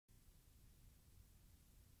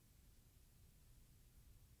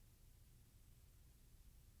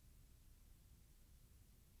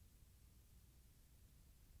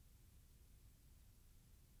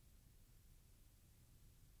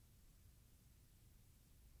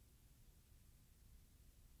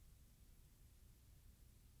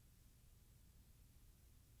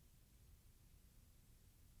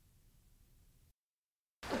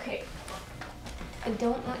Okay. I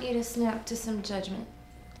don't want you to snap to some judgment.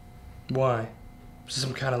 Why? Is this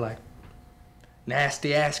some kind of like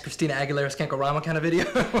nasty ass Christina Aguilera Skankorama kind of video?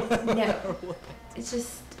 No. It's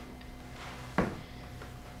just...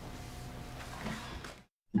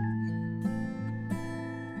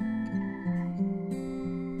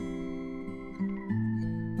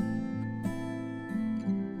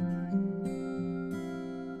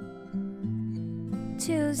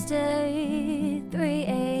 Tuesday, 3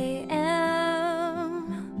 a.m.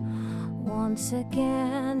 Once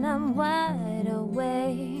again, I'm wide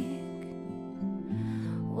awake,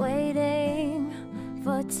 waiting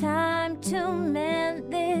for time to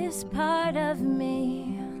mend this part of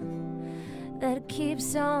me that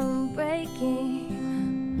keeps on breaking.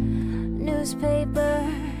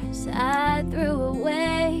 Newspapers I threw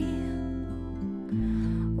away,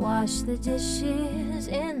 wash the dishes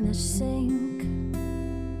in the sink.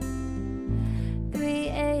 3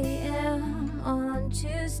 a.m. on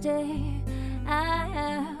Tuesday, I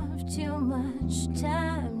have too much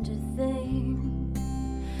time to think,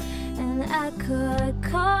 and I could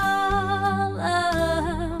call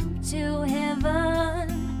up to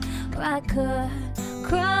heaven, or I could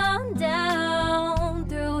crawl down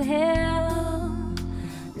through hell.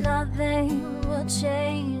 Nothing will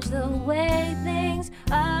change the way things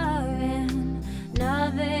are, and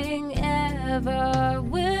nothing ever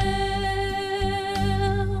will.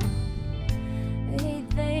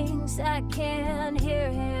 I can't hear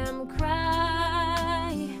him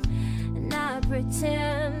cry, and I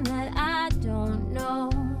pretend that I don't know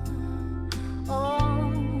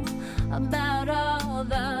about all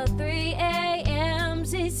the 3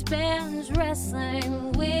 a.m.s he spends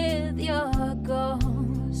wrestling with your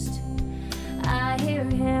ghost. I hear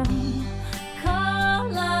him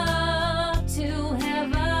call up to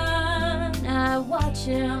heaven, I watch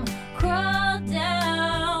him crawl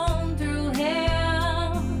down through hell.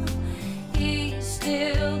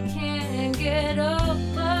 Still can't get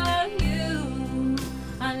over you.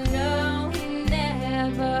 I know he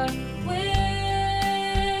never will.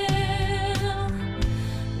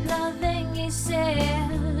 Nothing he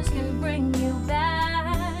says can bring you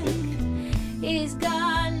back. He's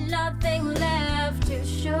got nothing left to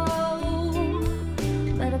show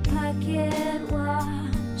but a pocket